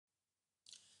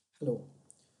Hello.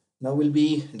 Now we'll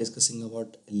be discussing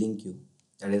about LINQ,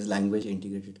 that is language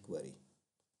integrated query,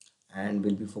 and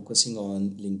we'll be focusing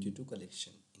on LINQ to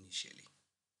collection initially.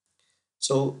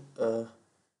 So,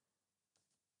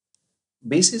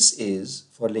 basis is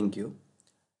for LINQ.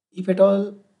 If at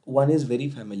all one is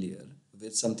very familiar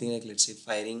with something like, let's say,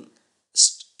 firing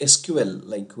SQL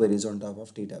like queries on top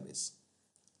of database,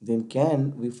 then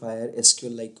can we fire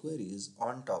SQL like queries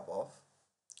on top of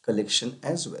collection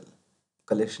as well,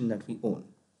 collection that we own?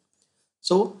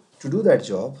 So to do that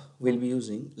job, we'll be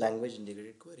using language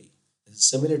integrated query. It's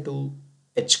similar to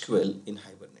HQL in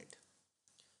Hibernate.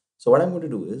 So what I'm going to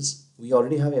do is, we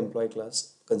already have employee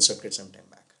class constructed some time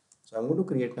back. So I'm going to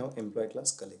create now employee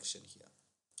class collection here.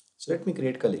 So let me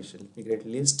create collection. Let me create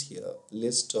list here,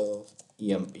 list of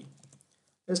EMP.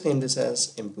 Let's name this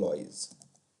as employees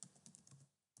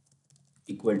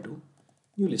equal to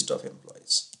new list of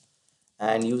employees.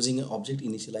 And using an object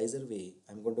initializer way,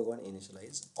 I'm going to go and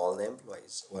initialize all the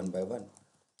employees one by one.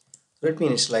 So let me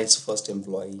initialize first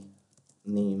employee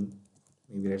name,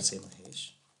 maybe let's say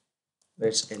Mahesh.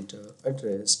 Let's enter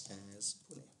address as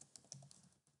Pune.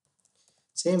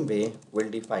 Same way, we'll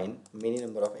define many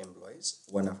number of employees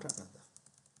one after another.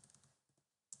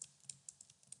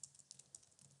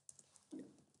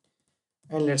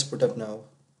 And let's put up now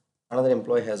another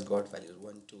employee has got values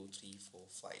 1, 2, 3, 4,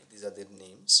 5. These are their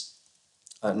names,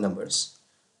 numbers.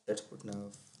 Let's put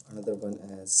now another one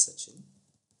as Sachin.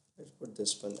 Let's put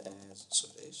this one as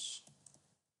Suresh.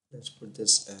 Let's put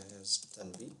this as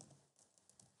Tanvi.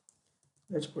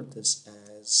 Let's put this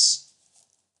as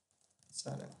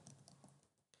Sarah.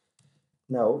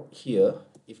 Now here,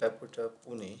 if I put a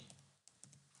Pune,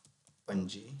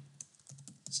 Panji,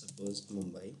 suppose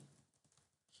Mumbai,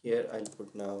 here I'll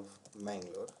put now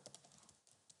Mangalore,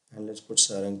 and let's put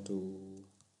Sarang to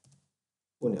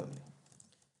Pune only.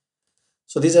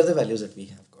 So these are the values that we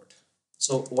have got.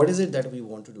 So what is it that we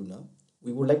want to do now?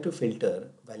 We would like to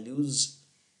filter values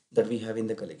that we have in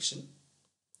the collection.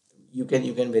 You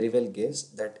can very well guess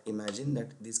that, imagine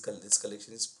that this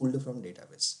collection is pulled from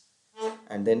database,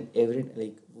 and then every,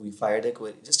 like, we fired a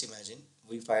query. Just imagine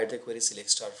we fired the query select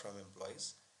star from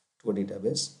employees to a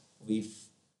database. We've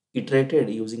iterated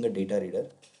using a data reader,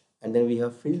 and then we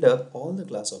have filled up all the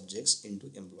class objects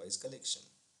into employees collection.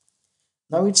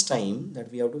 Now it's time that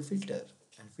we have to filter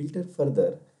and filter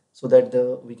further, so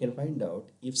that we can find out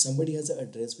if somebody has an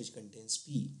address which contains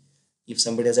P, if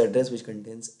somebody has an address which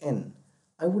contains N.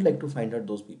 I would like to find out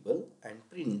those people and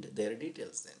print their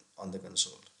details then on the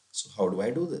console. So how do I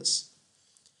do this?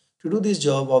 To do this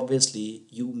job, obviously,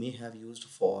 you may have used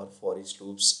for each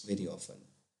loops very often.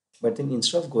 But then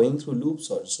instead of going through loops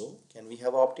also, can we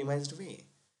have an optimized way?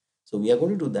 So we are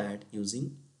going to do that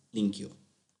using LINQ.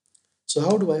 So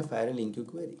how do I fire a LINQ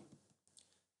query?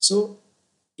 So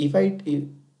if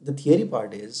the theory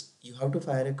part is, you have to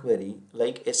fire a query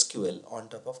like SQL on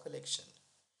top of collection,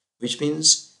 which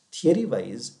means theory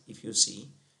wise, if you see,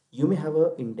 you may have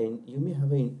a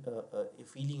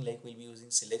feeling like we'll be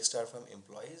using select star from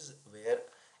employees, where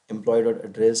employee dot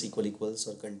address equals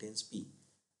or contains P.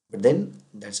 But then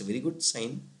that's a very good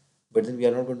sign. But then we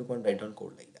are not going to go and write down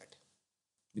code like that,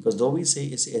 because though we say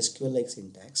it's SQL like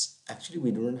syntax, actually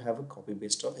we do not have a copy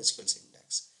paste of SQL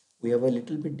syntax. We have a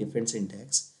little bit different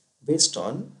syntax based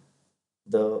on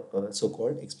the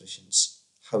so-called expressions.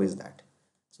 How is that?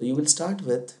 So you will start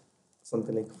with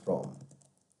something like from,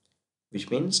 which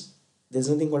means there's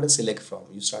nothing called a select from.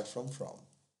 You start from.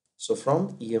 So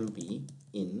from emp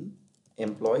in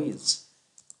employees,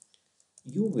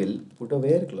 you will put a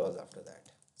where clause after that.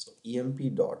 So emp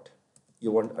dot, you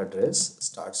want address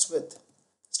starts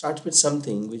with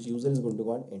something which user is going to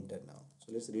go and enter now.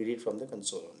 So let's read it from the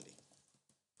console only.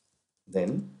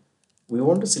 Then we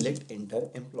want to select enter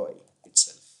employee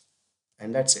itself,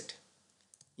 and that's it.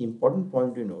 Important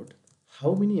point to note,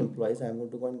 how many employees I'm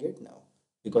going to go and get now,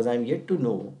 because I'm yet to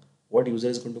know what user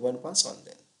is going to go and pass on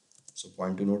then. So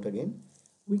point to note again,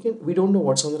 we don't know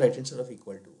what's on the right hand side of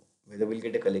equal to, whether we'll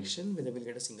get a collection, whether we'll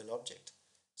get a single object.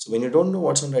 So when you don't know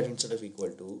what's on the right hand side of equal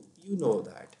to, you know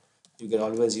that you can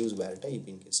always use var type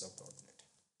in case of .NET.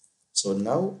 So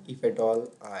now if at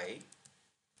all I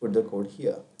put the code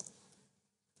here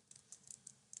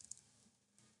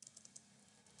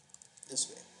this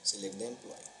way, select the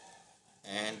employee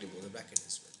and remove the bracket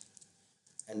as well.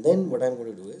 And then what I'm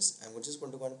going to do is, I'm just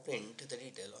going to go and print the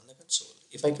detail on the console.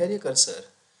 If I carry a cursor,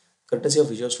 courtesy of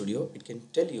Visual Studio, it can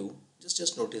tell you,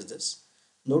 just notice this.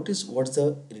 Notice what's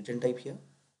the return type here.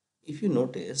 If you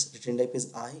notice, return type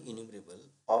is I enumerable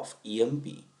of EMP,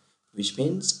 which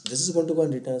means this is going to go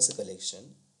and return as a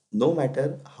collection, no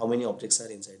matter how many objects are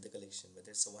inside the collection,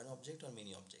 whether it's a one object or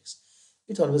many objects.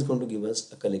 it's always going to give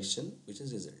us a collection which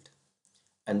is result.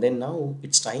 And then now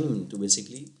it's time to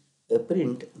basically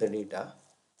print the data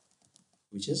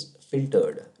which is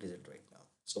filtered result right now.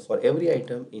 So for every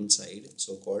item inside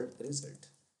so-called result,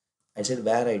 I said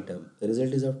where item, the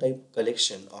result is of type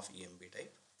collection of EMB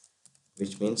type,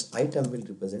 which means item will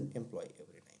represent employee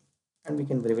every time. And we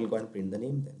can very well go and print the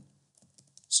name then.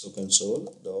 So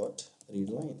console dot read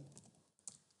line.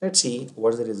 Let's see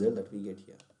what's the result that we get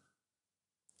here.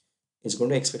 It's going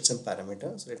to expect some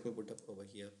parameter. So let me put up over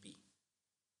here P.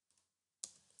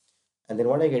 And then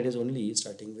what I get is only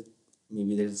starting with,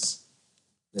 maybe there's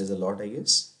a lot, I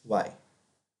guess. Why?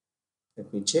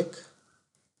 Let me check.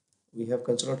 We have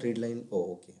console dot read line.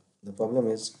 Oh, okay. The problem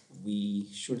is we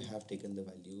should have taken the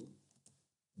value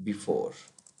before.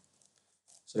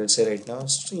 So let's say right now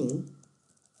string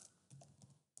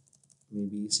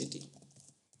maybe city,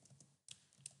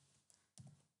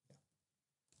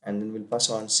 and then we'll pass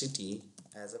on city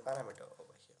as a parameter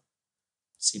over here.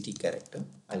 City character,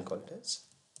 I'll call it as.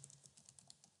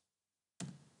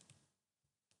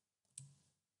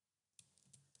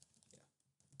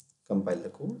 Compile the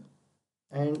code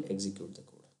and execute the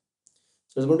code.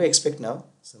 So it's going to expect now.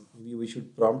 So maybe we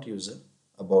should prompt user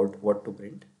about what to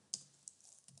print.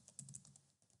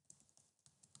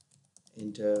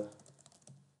 Enter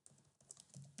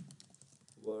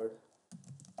word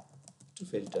to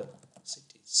filter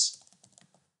cities.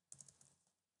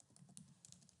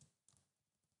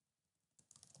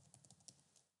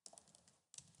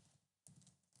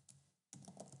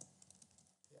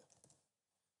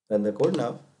 Run the code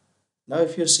now. Now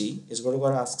if you see, it's going to go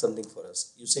and ask something for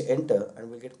us. You say enter and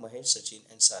we'll get Mahesh, Sachin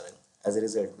and Sarang as a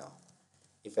result now.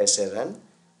 If I say run,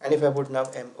 and if I put now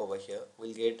M over here,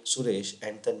 we'll get Suresh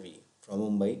and Tanvi from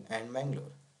Mumbai and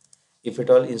Mangalore. If at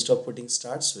all, instead of putting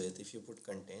starts with, if you put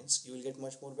contains, you will get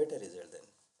much more better result then.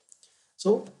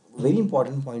 So very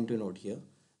important point to note here,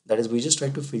 that is we just try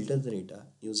to filter the data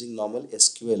using normal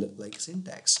SQL like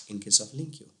syntax in case of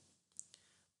LINQ.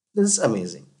 This is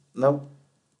amazing. Now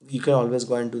you can always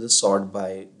go and do the sort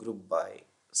by, group by,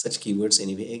 such keywords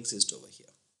anyway exist over here.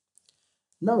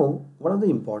 Now, one of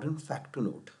the important fact to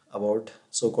note about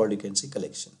so-called you can say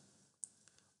collection.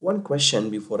 One question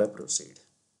before I proceed.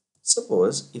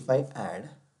 Suppose if I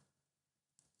add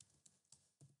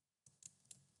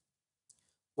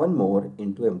one more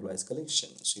into employees collection.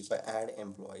 So if I add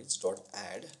employees dot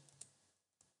add,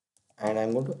 and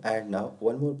I'm going to add now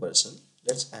one more person.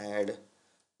 Let's add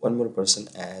one more person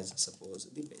as suppose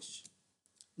Dipesh.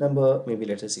 Number maybe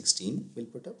let's say 16 we'll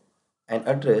put up, and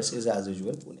address is as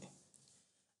usual Pune.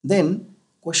 Then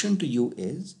question to you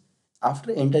is,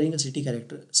 after entering a city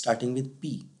character starting with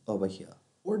P over here,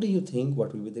 what do you think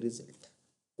what will be the result?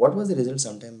 What was the result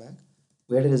sometime back?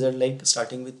 We had a result like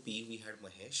starting with P, we had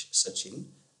Mahesh, Sachin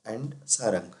and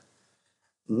Sarang.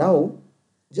 Now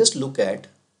just look at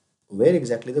where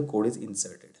exactly the code is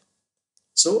inserted.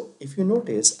 So if you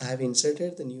notice, I have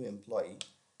inserted the new employee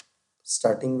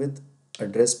starting with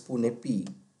address Pune P,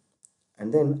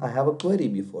 and then I have a query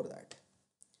before that.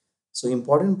 So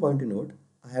important point to note,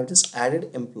 I have just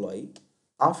added employee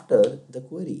after the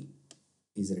query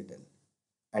is written.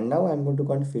 And now I'm going to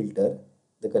go and filter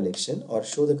the collection or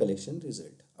show the collection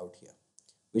result out here.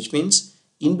 Which means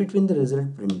in between the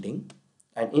result printing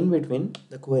and in between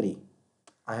the query,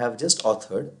 I have just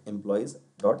authored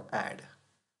employees.add.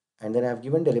 And then I have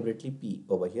given deliberately P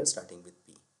over here starting with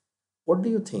P. What do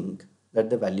you think that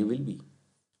the value will be?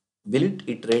 Will it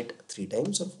iterate 3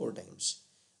 times or 4 times?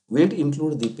 Will it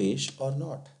include the page or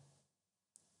not?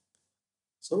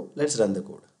 So let's run the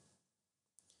code.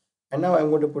 And now I'm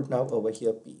going to put now over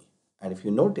here P. And if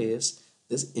you notice,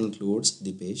 this includes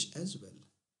the page as well.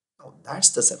 Now that's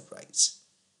the surprise.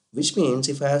 Which means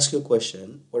if I ask you a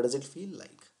question, what does it feel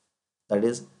like? That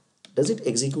is, does it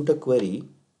execute a query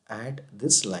at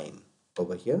this line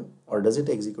over here, or does it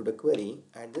execute a query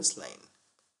at this line?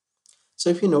 So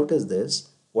if you notice this,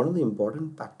 one of the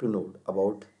important fact to note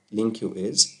about LINQ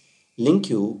is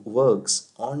LINQ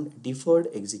works on deferred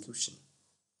execution,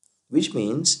 which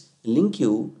means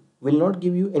LINQ will not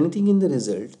give you anything in the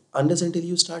result unless until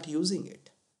you start using it.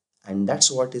 And that's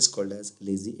what is called as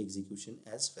lazy execution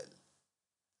as well.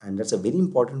 And that's a very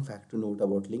important fact to note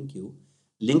about LINQ.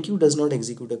 LINQ does not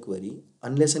execute a query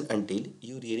unless and until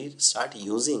you really start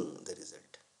using the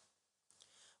result.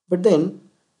 But then,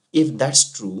 if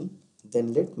that's true,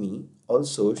 then let me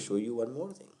also show you one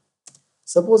more thing.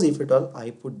 Suppose if at all I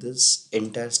put this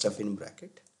entire stuff in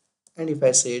bracket, and if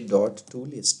I say dot to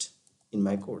list in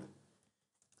my code,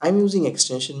 I'm using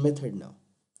extension method now.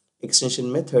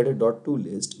 Extension method dot to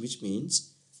list, which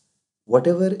means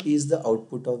whatever is the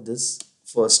output of this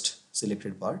first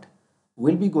selected part,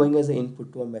 will be going as an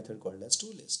input to a method called as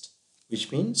toList,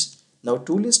 which means now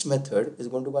toList method is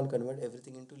going to go and convert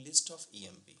everything into list of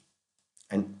emp.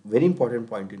 And very important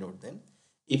point to note then,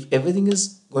 if everything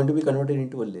is going to be converted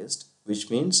into a list, which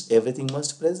means everything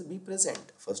must be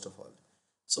present first of all.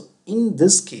 So in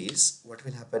this case, what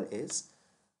will happen is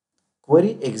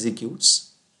query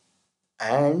executes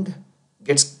and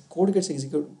code gets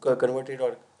converted,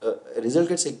 or result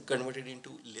gets converted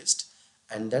into list,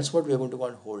 and that's what we are going to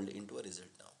want hold into a result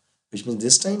now, which means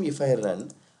this time if I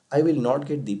run, I will not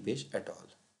get the page at all.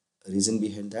 Reason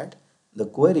behind that, the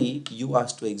query you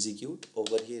asked to execute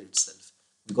over here itself,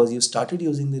 because you started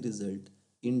using the result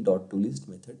in .toList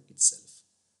method itself.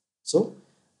 So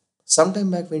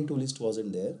sometime back when toList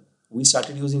wasn't there, we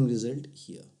started using result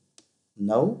here.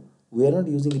 Now we are not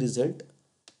using result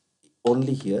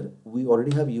only here, we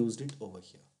already have used it over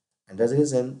here, and as a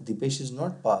reason Dipesh is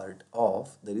not part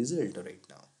of the result right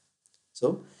now.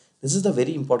 So this is the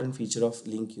very important feature of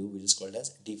LINQ, which is called as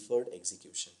deferred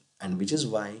execution, and which is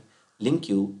why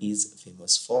LINQ is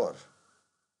famous for.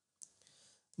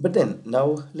 But then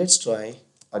now let's try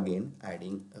again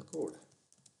adding a code.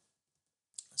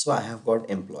 So I have got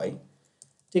employee.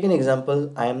 Take an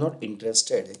example, I am not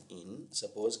interested in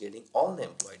suppose getting all the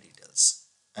employee details.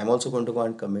 I'm also going to go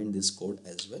and comment this code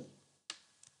as well.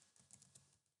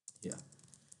 Yeah.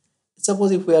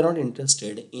 Suppose if we are not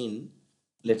interested in,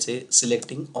 let's say,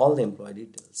 selecting all the employee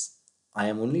details, I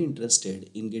am only interested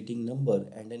in getting number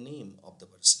and a name of the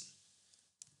person.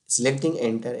 Selecting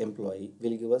entire employee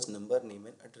will give us number, name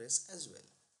and address as well.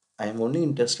 I am only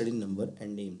interested in number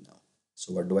and name now.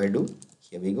 So what do?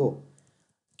 Here we go.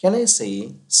 Can I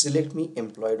say select me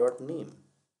employee.name?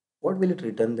 What will it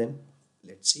return then?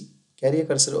 Let's see. Carry a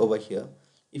cursor over here.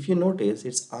 If you notice,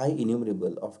 it's I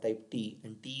enumerable of type T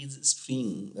and T is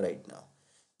string right now,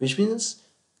 which means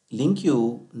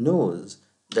LINQ knows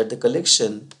that the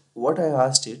collection, what I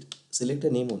asked it, select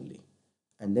a name only.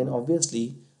 And then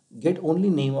obviously get only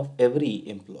name of every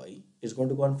employee is going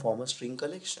to go and form a string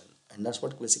collection. And that's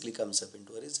what basically comes up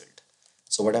into a result.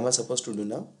 So what am I supposed to do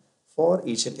now? For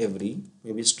each and every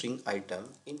maybe string item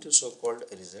into so-called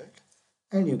result,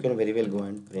 and you can very well go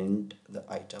and print the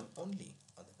item only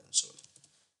on the console.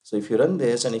 So if you run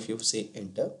this and if you say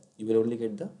enter, you will only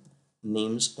get the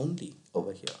names only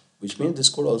over here, which means this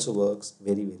code also works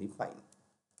very fine.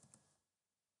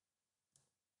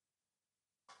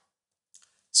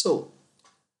 So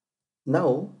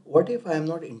now what if I am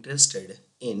not interested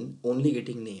in only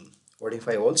getting name? What if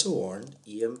I also want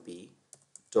emp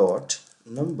dot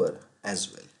number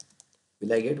as well?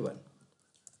 Will I get one?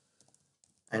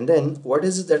 And then what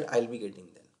is it that I'll be getting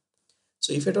then?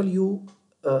 So if at all you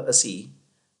see,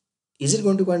 is it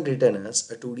going to go and return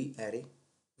us a 2D array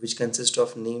which consists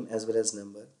of name as well as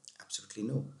number? Absolutely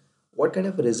no. What kind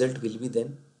of a result will be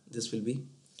then? This will be.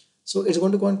 So it's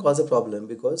going to go and cause a problem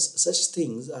because such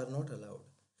things are not allowed.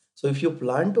 So if you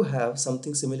plan to have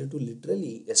something similar to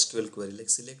literally SQL query like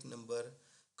select number,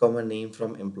 comma name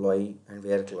from employee and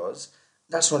where clause,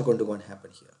 that's not going to go and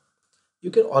happen here.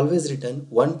 You can always return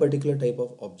one particular type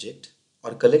of object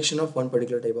or collection of one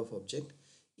particular type of object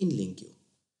in LINQ.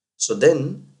 So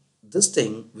then this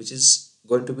thing which is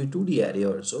going to be 2D array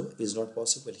also is not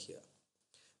possible here.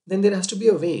 Then there has to be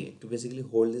a way to basically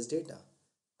hold this data.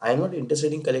 I am not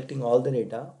interested in collecting all the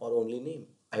data or only name.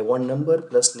 I want number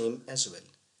plus name as well.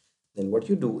 Then what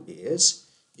you do is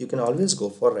you can always go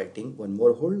for writing one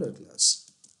more holder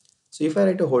class. So if I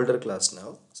write a holder class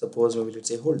now, suppose maybe let's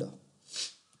say holder.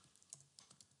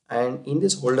 And in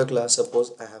this holder class,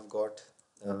 suppose I have got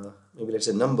maybe let's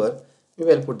say number,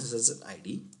 maybe I'll put this as an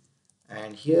ID.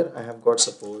 And here I have got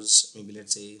suppose maybe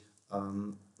let's say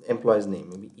employee's name,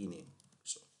 maybe ename.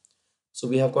 So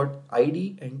we have got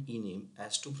ID and ename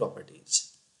as two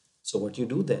properties. So what you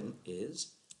do then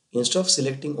is instead of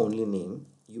selecting only name,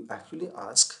 you actually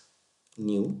ask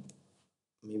new.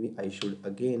 Maybe I should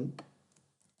again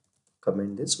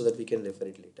comment this so that we can refer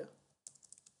it later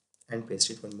and paste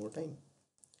it one more time.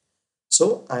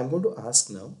 So I am going to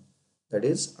ask now, that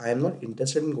is I am not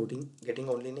interested in getting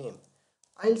only name.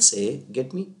 I'll say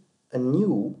get me a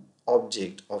new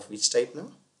object of which type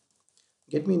now?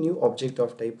 Get me a new object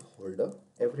of type holder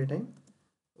every time.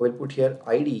 We'll put here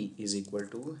id is equal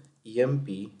to emp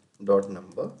dot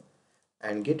number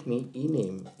and get me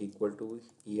ename equal to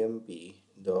emp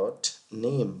dot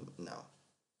name now.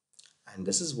 And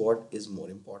this is what is more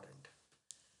important.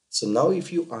 So now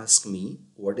if you ask me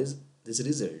what is this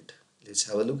result, let's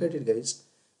have a look at it guys.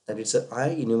 That it's a I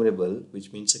enumerable,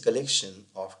 which means a collection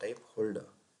of type holder.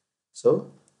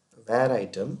 So var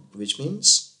item, which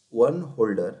means one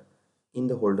holder in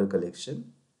the holder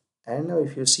collection. And now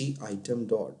if you see item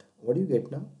dot, what do you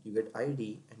get now? You get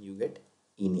ID and you get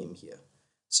ename here.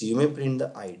 So you may print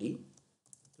the ID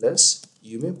plus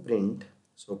you may print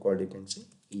so-called you can say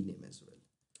ename as well.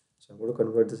 So I'm going to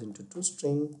convert this into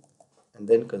toString and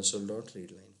then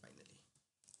console.readline finally.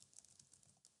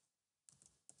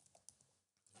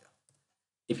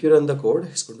 If you run the code,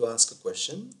 it's going to ask a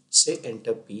question, say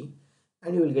enter P,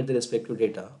 and you will get the respective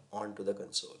data onto the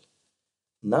console.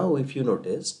 Now, if you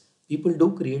notice, people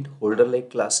do create holder-like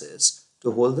classes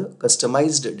to hold the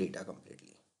customized data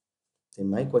completely. Then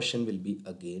my question will be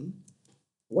again,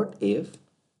 what if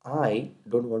I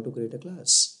don't want to create a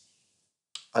class?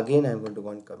 Again, I'm going to go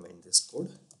and comment this code.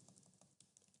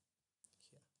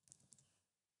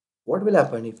 What will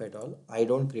happen if at all I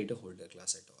don't create a holder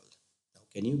class at all? Now,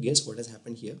 can you guess what has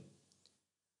happened here?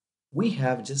 We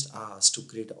have just asked to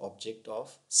create an object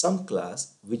of some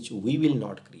class which we will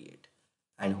not create.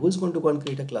 And who is going to go and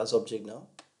create a class object now?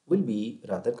 Will be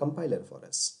rather compiler for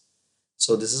us.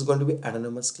 So this is going to be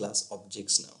anonymous class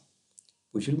objects now,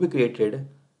 which will be created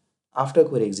after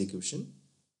query execution.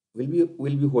 We'll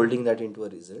be holding that into a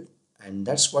result, and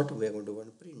that's what we are going to want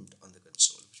to print on the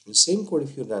console. Which means same code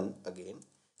if you run again.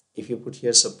 If you put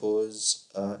here suppose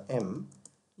M,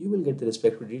 you will get the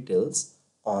respective details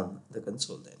on the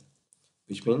console then.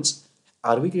 Which means,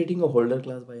 are we creating a holder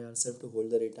class by ourselves to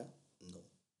hold the data? No.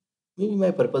 Maybe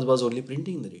my purpose was only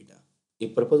printing the data.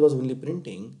 If purpose was only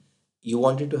printing, you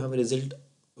wanted to have a result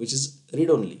which is read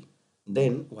only.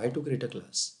 Then why to create a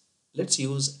class? Let's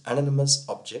use anonymous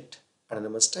object,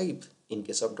 anonymous type in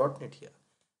case of .NET here.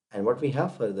 And what we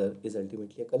have further is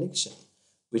ultimately a collection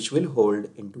which will hold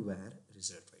into where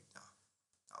result right now.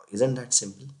 Now, isn't that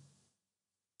simple?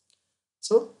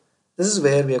 So this is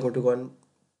where we are going to go and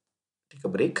take a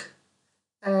break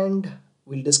and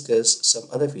we'll discuss some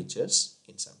other features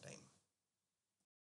in some